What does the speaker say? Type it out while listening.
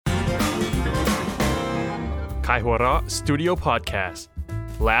Kaihura Studio Podcast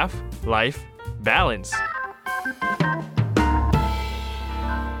Laugh Life Balance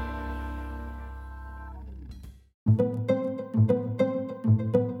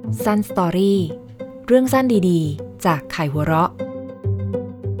Sun Story เรื่องสั้นดีๆจากไข่หัวเราะ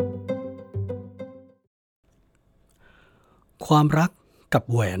ความรักกับ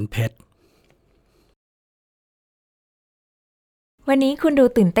แหวนเพชรวันนี้คุณดู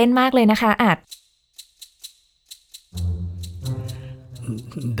ตื่นเต้นมากเลยนะคะอาจ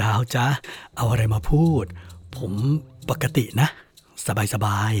ดาวจ๊ะเอาอะไรมาพูดผมปกตินะสบ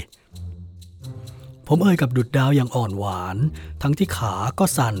ายๆผมเอ่ยกับดุจดาวอย่างอ่อนหวานทั้งที่ขาก็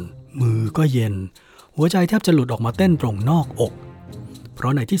สั่นมือก็เย็นหัวใจแทบจะหลุดออกมาเต้นตรงนอกอกเพรา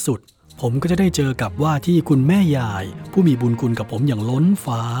ะในที่สุดผมก็จะได้เจอกับว่าที่คุณแม่ยายผู้มีบุญคุณกับผมอย่างล้น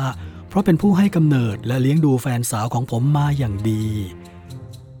ฟ้าเพราะเป็นผู้ให้กำเนิดและเลี้ยงดูแฟนสาวของผมมาอย่างดี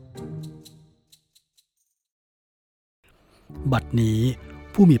บัดนี้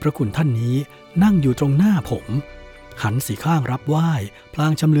ผู้มีพระคุณท่านนี้นั่งอยู่ตรงหน้าผมหันสีข้างรับไหว้พลา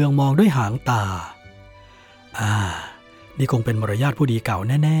งชำเลืองมองด้วยหางตานี่คงเป็นมารยาทผู้ดีเก่า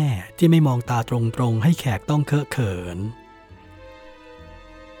แน่ๆที่ไม่มองตาตรงๆให้แขกต้องเคอะเขิน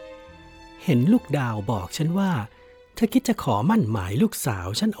เห็นลูกดาวบอกฉันว่าเธอคิดจะขอมั่นหมายลูกสาว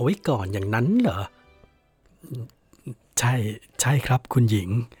ฉันเอาไว้ก่อนอย่างนั้นเหรอใช่ครับคุณหญิง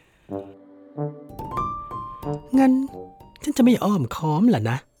งั้นฉันจะไม่อ้อมค้อมล่ะ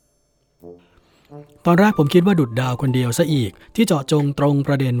นะตอนแรกผมคิดว่าดุจดาวคนเดียวซะอีกที่เจาะจงตรงป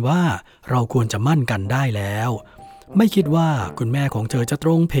ระเด็นว่าเราควรจะมั่นกันได้แล้วไม่คิดว่าคุณแม่ของเธอจะตร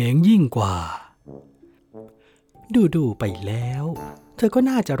งเพงยิ่งกว่าดูไปแล้วเธอก็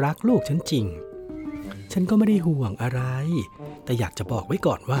น่าจะรักลูกฉันจริงฉันก็ไม่ได้ห่วงอะไรแต่อยากจะบอกไว้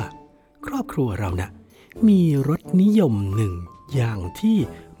ก่อนว่าครอบครัวเรานะมีรสนิยมหนึ่งอย่างที่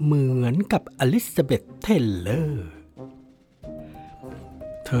เหมือนกับอลิซาเบธเทเลอร์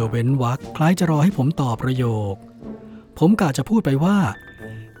เธอเว้นวรรคคล้ายจะรอให้ผมตอบประโยคผมกะจะพูดไปว่า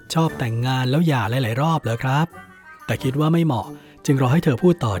ชอบแต่งงานแล้วหย่าหลายๆรอบเหรอครับแต่คิดว่าไม่เหมาะจึงรอให้เธอพู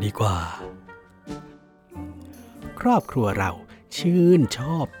ดต่อดีกว่าครอบครัวเราชื่นช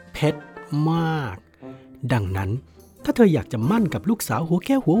อบเพชรมากดังนั้นถ้าเธออยากจะมั่นกับลูกสาวหัวแ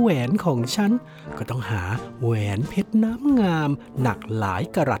ก้วหัวแหวนของฉันก็ต้องหาแหวนเพชรน้ำงามหนักหลาย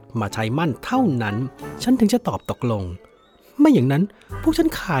กะรัตมาใช้มั่นเท่านั้นฉันถึงจะตอบตกลงไม่อย่างนั้นพวกฉัน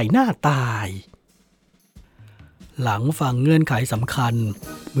ขายหน้าตายหลังฟังเงื่อนไขสำคัญ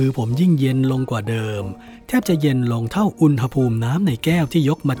มือผมยิ่งเย็นลงกว่าเดิมแทบจะเย็นลงเท่าอุณหภูมิน้ำในแก้วที่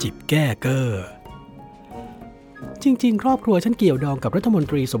ยกมาจิบแก้เก้อจริงๆครอบครัวฉันเกี่ยวดองกับรัฐมน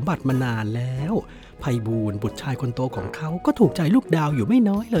ตรีสมบัติมานานแล้วไพบูลย์บุตรชายคนโตของเขาก็ถูกใจลูกดาวอยู่ไม่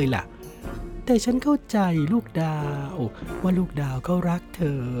น้อยเลยล่ะแต่ฉันเข้าใจลูกดาวว่าลูกดาวเขารักเธ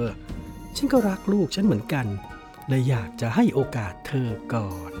อฉันก็รักลูกฉันเหมือนกันเลยอยากจะให้โอกาสเธอก่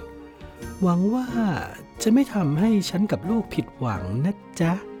อนหวังว่าจะไม่ทำให้ฉันกับลูกผิดหวังนะ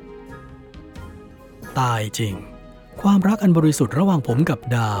จ๊ะตายจริงความรักอันบริสุทธิ์ระหว่างผมกับ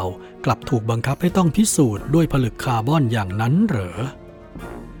ดาวกลับถูกบังคับให้ต้องพิสูจน์ด้วยผลึกคาร์บอนอย่างนั้นเหรอ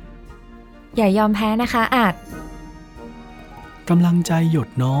อย่ายอมแพ้นะคะอาจกำลังใจหยด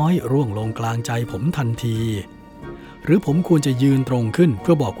น้อยร่วงลงกลางใจผมทันทีหรือผมควรจะยืนตรงขึ้นเ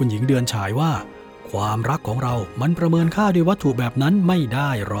พื่อบอกคุณหญิงเดือนฉายว่าความรักของเรามันประเมินค่าด้วยวัตถุแบบนั้นไม่ได้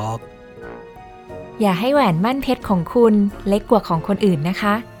หรอกอย่าให้แหวนมั่นเพชรของคุณเล็กกว่าของคนอื่นนะค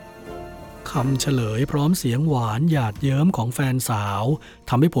ะคำเฉลยพร้อมเสียงหวานหยาดเยิ้มของแฟนสาว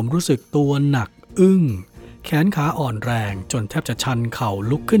ทำให้ผมรู้สึกตัวหนักอึ้งแขนขาอ่อนแรงจนแทบจะชันเข่า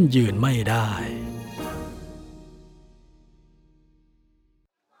ลุกขึ้นยืนไม่ได้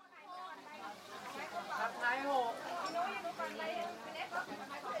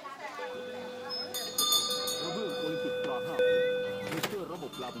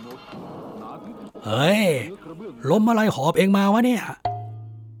เฮ้ยลมอะไรหอบเองมาวะเนี่ย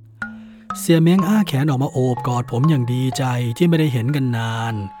เสี่ยเม้งอ้าแขนออกมาโอบกอดผมอย่างดีใจที่ไม่ได้เห็นกันนา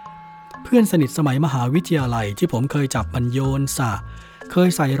นเพื่อนสนิทสมัยมหาวิทยาลัยที่ผมเคยจับมันโยนสะเคย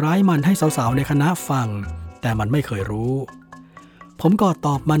ใส่ร้ายมันให้สาวๆในคณะฟังแต่มันไม่เคยรู้ผมกอดต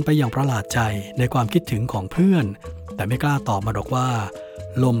อบมันไปอย่างประหลาดใจในความคิดถึงของเพื่อนแต่ไม่กล้าตอบมันหรอกว่า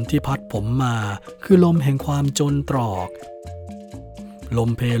ลมที่พัดผมมาคือลมแห่งความจนตรอกลม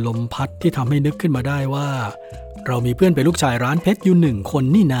เพลมพัดที่ทำให้นึกขึ้นมาได้ว่าเรามีเพื่อนเป็นลูกชายร้านเพชรอยู่1 คน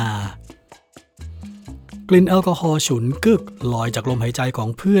นี่นากลิ่นแอลกอฮอล์ฉุนกึกลอยจากลมหายใจของ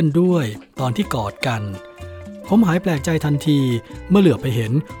เพื่อนด้วยตอนที่กอดกันผมหายแปลกใจทันทีเมื่อเหลือบไปเห็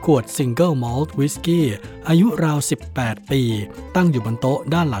นขวดซิงเกิลมอลต์วิสกี้อายุราว18 ปีตั้งอยู่บนโต๊ะ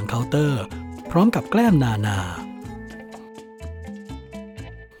ด้านหลังเคาน์เตอร์พร้อมกับแกล้มนา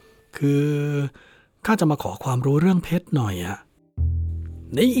คือ ข้าจะมาขอความรู้เรื่องเพชรหน่อยอะ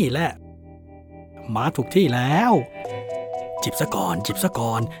นี่แหละมาถูกที่แล้วจิบซะก่อ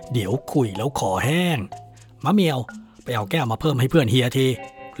นเดี๋ยวคุยแล้วคอแห้งมะเมียวไปเอาแก้วมาเพิ่มให้เพื่อนเฮียที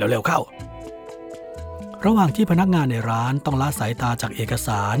เร็วๆเข้าระหว่างที่พนักงานในร้านต้องละสายตาจากเอกส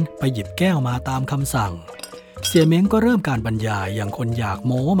ารไปหยิบแก้วมาตามคำสั่งเสี่ยเม้งก็เริ่มการบรรยายอย่างคนอยากโ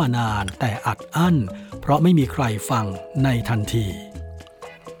ม้มานานแต่อัดอั้นเพราะไม่มีใครฟังในทันที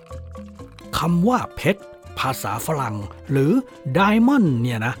คำว่าเพชรภาษาฝรั่งหรือ diamond เ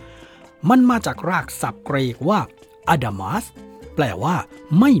นี่ยนะมันมาจากรากศัพท์กรีกว่า adamas แปลว่า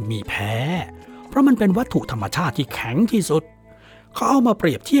ไม่มีแพ้เพราะมันเป็นวัตถุธรรมชาติที่แข็งที่สุดเขาเอามาเป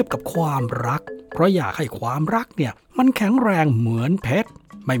รียบเทียบกับความรักเพราะอยากให้ความรักเนี่ยมันแข็งแรงเหมือนเพชร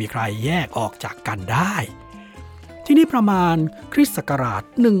ไม่มีใครแยกออกจากกันได้ที่นี่ประมาณคริสต์ศักราช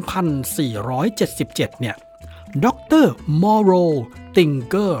 1477 เนี่ยดร. มอโร ติง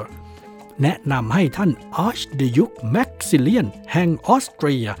เกอร์แนะนำให้ท่านอาร์ชเดยุคแม็กซิเลียนแห่งออสเต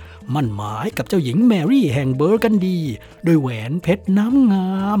รียมั่นหมายกับเจ้าหญิงแมรี่แห่งเบอร์กันดีโดยแหวนเพชรน้ำง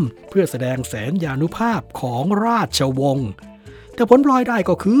ามเพื่อแสดงแสนยานุภาพของราชวงศ์แต่ผลพลอยได้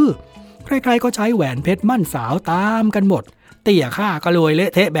ก็คือใครๆก็ใช้แหวนเพชรมั่นสาวตามกันหมดเตี่ยข้าก็รวยเละ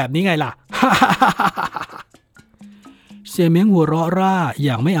เทะแบบนี้ไงล่ะ เสี่ยเม้งหัวเราะร่าอ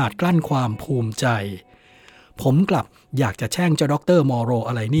ย่างไม่อาจกลั้นความภูมิใจผมกลับอยากจะแช่งเจ้าด็อกเตอร์มอโร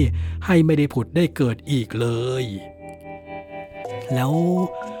อะไรนี่ให้ไม่ได้ผุดได้เกิดอีกเลยแล้ว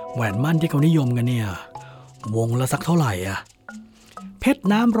แหวนมั่นที่เขานิยมกันเนี่ยวงละสักเท่าไหร่อะเพชร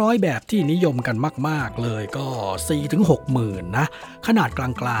น้ำร้อยแบบที่นิยมกันมากๆเลยก็ 4-6 หมื่นนะขนาดกล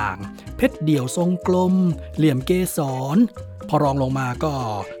างๆเพชรเดี่ยวทรงกลมเหลี่ยมเกสรพอรองลงมาก็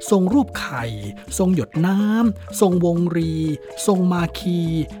ทรงรูปไข่ทรงหยดน้ำทรงวงรีทรงมาคี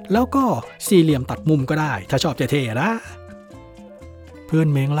แล้วก็สี่เหลี่ยมตัดมุมก็ได้ถ้าชอบเท่ๆนะเพื่อน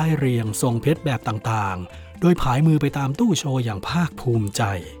เม้งไล่เรียงทรงเพชรแบบต่างๆโดยผายมือไปตามตู้โชว์อย่างภาคภูมิใจ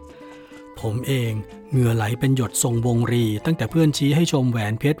ผมเองเหงื่อไหลเป็นหยดทรงวงรีตั้งแต่เพื่อนชี้ให้ชมแหว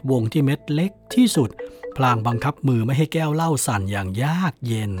นเพชรวงที่เม็ดเล็กที่สุดพลางบังคับมือไม่ให้แก้วเหล้าสั่นอย่างยาก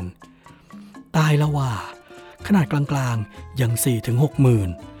เย็นตายแล้วว่าขนาดกลางๆยัง 4-6 หมื่น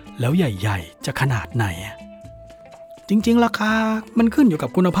แล้วใหญ่ๆจะขนาดไหนจริงๆราคามันขึ้นอยู่กับ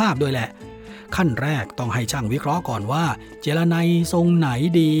คุณภาพด้วยแหละขั้นแรกต้องให้ช่างวิเคราะห์ก่อนว่าเจลาไนทรงไหน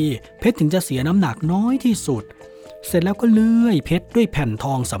ดีเพชรถึงจะเสียน้ำหนักน้อยที่สุดเสร็จแล้วก็เลื่อยเพชรด้วยแผ่นท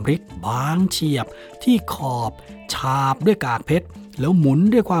องสำริดบางเฉียบที่ขอบฉาบด้วยกากเพชรแล้วหมุน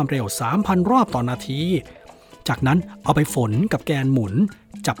ด้วยความเร็ว 3,000 รอบต่อนาทีจากนั้นเอาไปฝนกับแกนหมุน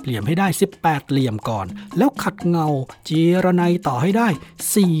จับเหลี่ยมให้ได้18เหลี่ยมก่อนแล้วขัดเงาเจรไนต่อให้ได้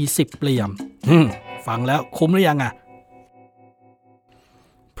40เหลี่ยมฟังแล้วคุ้มหรือยังอะ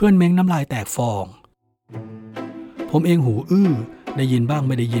เพื่อนเม้งน้ำลายแตกฟองผมเองหูอื้อได้ยินบ้างไ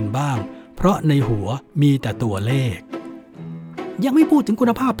ม่ได้ยินบ้างเพราะในหัวมีแต่ตัวเลขยังไม่พูดถึงคุ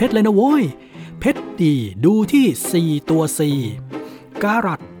ณภาพเพชรเลยนะโว้ยเพชรดีดูที่4ตัว C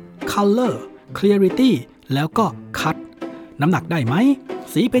Carat Color Clarity แล้วก็ Cut น้ำหนักได้ไหม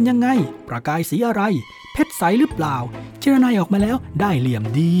สีเป็นยังไงประกายสีอะไรเพชรใสหรือเปล่าเจรไนออกมาแล้วได้เหลี่ยม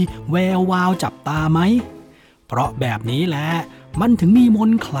ดีแวววาวจับตาไหมเพราะแบบนี้แหละมันถึงมีม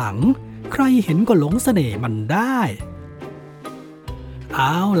นต์ขลังใครเห็นก็หลงเสน่ห์มันได้เอ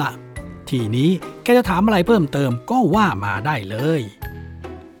าล่ะทีนี้แกจะถามอะไรเพิ่มเติมก็ว่ามาได้เลย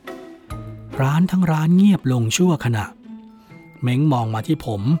ร้านทั้งร้านเงียบลงชั่วขณะเม้งมองมาที่ผ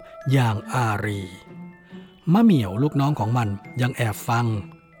มอย่างอารีมะเหมี่ยวลูกน้องของมันยังแอบฟัง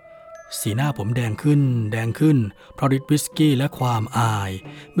สีหน้าผมแดงขึ้นเพราะฤทธิ์วิสกี้และความอาย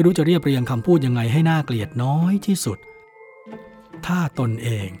ไม่รู้จะเรียบเรียงคำพูดยังไงให้น่าเกลียดน้อยที่สุดถ้าตนเอ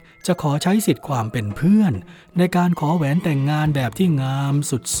งจะขอใช้สิทธิ์ความเป็นเพื่อนในการขอแหวนแต่งงานแบบที่งาม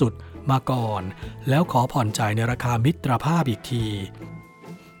สุดๆมาก่อนแล้วขอผ่อนจ่ายในราคามิตรภาพอีกที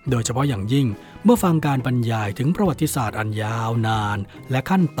โดยเฉพาะอย่างยิ่งเมื่อฟังการบรรยายถึงประวัติศาสตร์อันยาวนานและ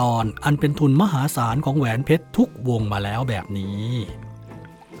ขั้นตอนอันเป็นทุนมหาศาลของแหวนเพชรทุกวงมาแล้วแบบนี้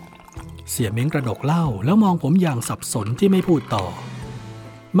เสี่ยเม้งกระดกเหล้าแล้วมองผมอย่างสับสนที่ไม่พูดต่อ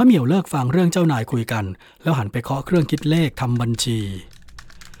มะเหมี่ยวเลิกฟังเรื่องเจ้านายคุยกันแล้วหันไปเคาะเครื่องคิดเลขทำบัญชี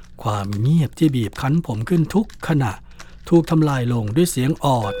ความเงียบที่บีบคั้นผมขึ้นทุกขณะถูกทำลายลงด้วยเสียงอ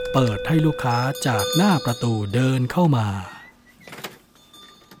อดเปิดให้ลูกค้าจากหน้าประตูเดินเข้ามา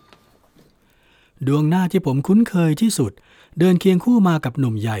ดวงหน้าที่ผมคุ้นเคยที่สุดเดินเคียงคู่มากับห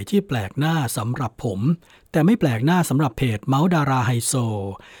นุ่มใหญ่ที่แปลกหน้าสำหรับผมแต่ไม่แปลกหน้าสำหรับเพจเมาส์ดาราไฮโซ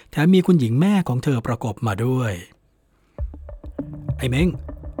แถมมีคุณหญิงแม่ของเธอประกบมาด้วยไอ้เม้ง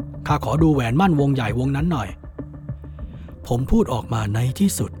ข้าขอดูแหวนมั่นวงใหญ่วงนั้นหน่อยผมพูดออกมาในที่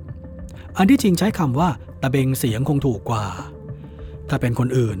สุดอันที่จริงใช้คำว่าตะเบงเสียงคงถูกกว่าถ้าเป็นคน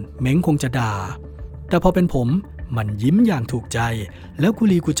อื่นเม้งคงจะด่า แต่พอเป็นผมมันยิ้มอย่างถูกใจแล้วกุ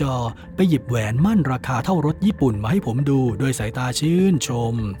ลีกุจอไปหยิบแหวนมั่นราคาเท่ารถญี่ปุ่นมาให้ผมดูโดยสายตาชื่นช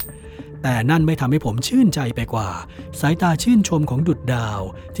มแต่นั่นไม่ทำให้ผมชื่นใจไปกว่าสายตาชื่นชมของดุจดาว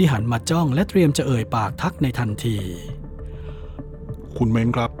ที่หันมาจ้องและเตรียมจะเอ่ยปากทักในทันทีคุณเม้ง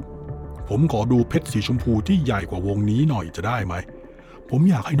ครับผมขอดูเพชรสีชมพูที่ใหญ่กว่าวงนี้หน่อยจะได้ไหมผม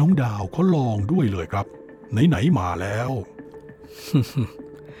อยากให้น้องดาวเขาลองด้วยเลยครับไหนๆมาแล้ว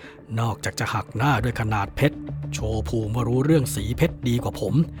นอกจากจะหักหน้าด้วยขนาดเพชรโชว์ภูมิว่ารู้เรื่องสีเพชรดีกว่าผ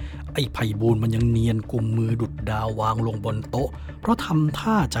มไอ้ไพบูลย์มันยังเนียนกุมมือดุจดาววางลงบนโต๊ะเพราะทำ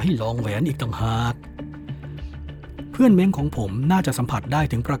ท่าจะให้ลองแหวนอีกต่างหากเพื่อนเม้งของผมน่าจะสัมผัสได้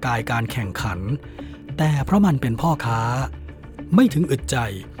ถึงประกายการแข่งขันแต่เพราะมันเป็นพ่อค้าไม่ถึงอึดใจ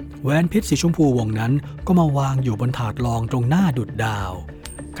แหวนเพชรสีชมพูวงนั้นก็มาวางอยู่บนถาดรองตรงหน้าดุจดาว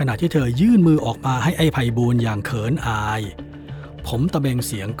ขณะที่เธอยื่นมือออกมาให้ไอ้ไพบูลย์อย่างเขินอายผมตะเบงเ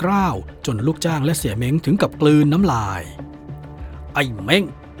สียงกร้าวจนลูกจ้างและเสียเม้งถึงกับกลืนน้ำลายไอ้เม้ง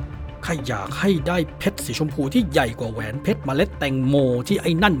ข้าอยากให้ได้เพชรสีชมพูที่ใหญ่กว่าแหวนเพชรเมล็ดแตงโมที่ไ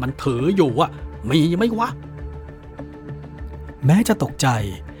อ้นั่นมันถืออยู่อะมีไหมวะแม้จะตกใจ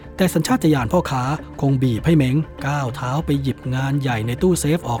แต่สัญชาตญาณพ่อค้าคงบีบให้เม้งก้าวเท้าไปหยิบงานใหญ่ในตู้เซ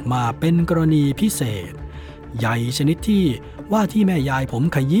ฟออกมาเป็นกรณีพิเศษใหญ่ชนิดที่ว่าที่แม่ยายผม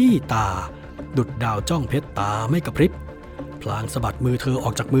ขยี้ตาดุจดาวจ้องเพชรตาไม่กระพริบพลางสะบัดมือเธออ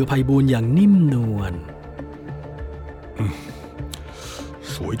อกจากมือไพบูลย์อย่างนิ่มนวล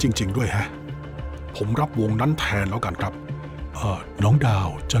สวยจริงๆด้วยฮะผมรับวงนั้นแทนแล้วกันครับน้องดาว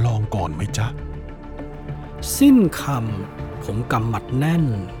จะลองก่อนไหมจ๊ะสิ้นคำผมกำหมัดแน่น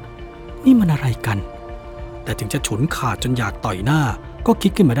นี่มันอะไรกันแต่ถึงจะฉุนขาดจนอยากต่อยหน้าก็คิ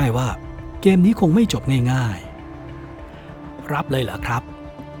ดขึ้นมาได้ว่าเกมนี้คงไม่จบง่ายๆรับเลยเหรอครับ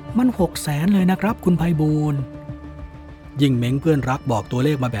มัน600,000เลยนะครับคุณไพบูลย์ยิ่งเม้งเพื่อนรักบอกตัวเล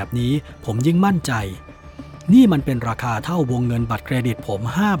ขมาแบบนี้ผมยิ่งมั่นใจนี่มันเป็นราคาเท่าวงเงินบัตรเครดิตผม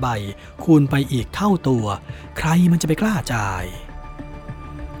5 ใบคูณไปอีกเท่าตัวใครมันจะไปกล้าจ่าย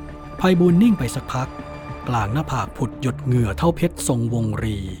ไพบูลย์นิ่งไปสักพักกลางหน้าผากผุดหยดเหงื่อเท่าเพชรทรงวง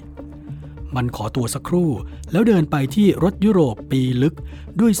รีมันขอตัวสักครู่แล้วเดินไปที่รถยุโรปปีลึก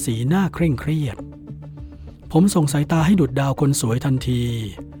ด้วยสีหน้าเคร่งเครียดผมส่งสายตาให้ดุจดาวคนสวยทันที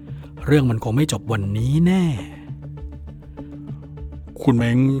เรื่องมันคงไม่จบวันนี้แน่คุณเ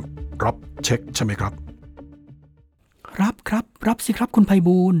ม้งรับเช็คใช่ไหมครับรับครับรับสิครับคุณไพ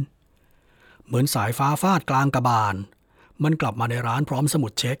บูลย์เหมือนสายฟ้าฟาดกลางกระบาลมันกลับมาในร้านพร้อมสมุ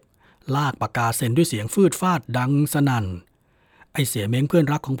ดเช็คลากปากกาเซ็นด้วยเสียงฟืดฟาดดังสนั่นไอเสียเม้งเพื่อน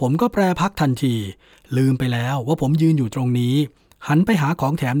รักของผมก็แปรพักทันทีลืมไปแล้วว่าผมยืนอยู่ตรงนี้หันไปหาขอ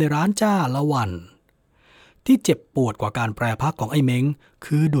งแถมในร้านจ้าละวันที่เจ็บปวดกว่าการแปรพักของไอเม้ง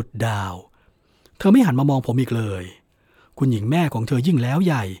คือดุจดาวเธอไม่หันมามองผมอีกเลยคุณหญิงแม่ของเธอยิ่งแล้วใ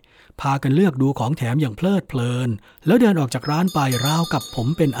หญ่พากันเลือกดูของแถมอย่างเพลิดเพลินแล้วเดินออกจากร้านไปราวกับผม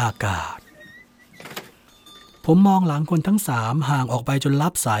เป็นอากาศผมมองหลังคนทั้ง3ห่างออกไปจนลั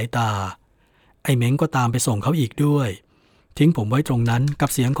บสายตาไอ้เม้งก็ตามไปส่งเขาอีกด้วยทิ้งผมไว้ตรงนั้นกับ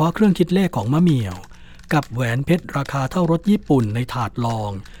เสียงเคาะเครื่องคิดเลขของมะเหมี่ยวกับแหวนเพชรราคาเท่ารถญี่ปุ่นในถาดรอ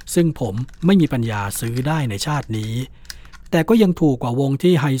งซึ่งผมไม่มีปัญญาซื้อได้ในชาตินี้แต่ก็ยังถูกกว่าวง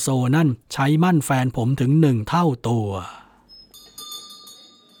ที่ไฮโซนั่นใช้มั่นแฟนผมถึง1 เท่าตัว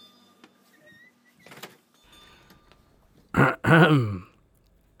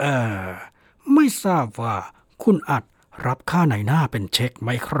ไม่ทราบว่าคุณอัดรับค่าไหนหน้าเป็นเช็คไหม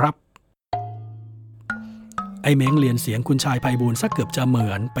ครับไอ้เม้งเรียนเสียงคุณชายไพบูลย์สักเกือบจะเหมื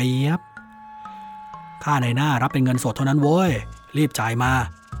อนเปียบค่าไหนหน้ารับเป็นเงินสดเท่านั้นโว้ยรีบจ่ายมา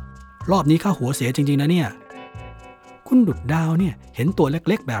รอบนี้ค่าหัวเสียจริงๆนะเนี่ยคุณดุจดาวเนี่ยเห็นตัวเ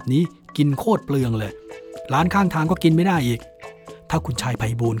ล็กๆแบบนี้กินโคตรเปลืองเลยร้านข้างทางก็กินไม่ได้อีกถ้าคุณชายไพ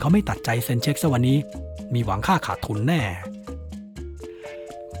บูลย์เขาไม่ตัดใจเซ็นเช็คซะวันนี้มีหวังค่าขาดทุนแน่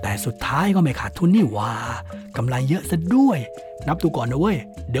แต่สุดท้ายก็ไม่ขาดทุนนี่ว่ากำไรเยอะซะด้วยนับดูก่อนนะเว้ย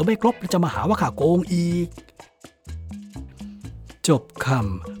เดี๋ยวไม่ครบจะมาหาว่าข้าโกงอีกจบค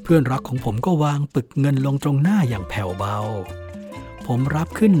ำเพื่อนรักของผมก็วางปึกเงินลงตรงหน้าอย่างแผ่วเบาผมรับ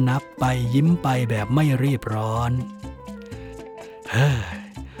ขึ้นนับไปยิ้มไปแบบไม่รีบร้อน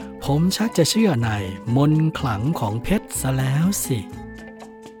ผมชักจะเชื่อในมนต์ขลังของเพชรซะแล้วสิ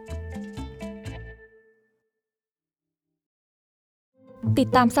ติด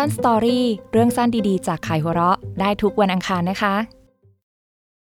ตามสั้นสตอรี่เรื่องสั้นดีๆจากข่ายหัวเราะได้ทุกวันอังคารนะคะ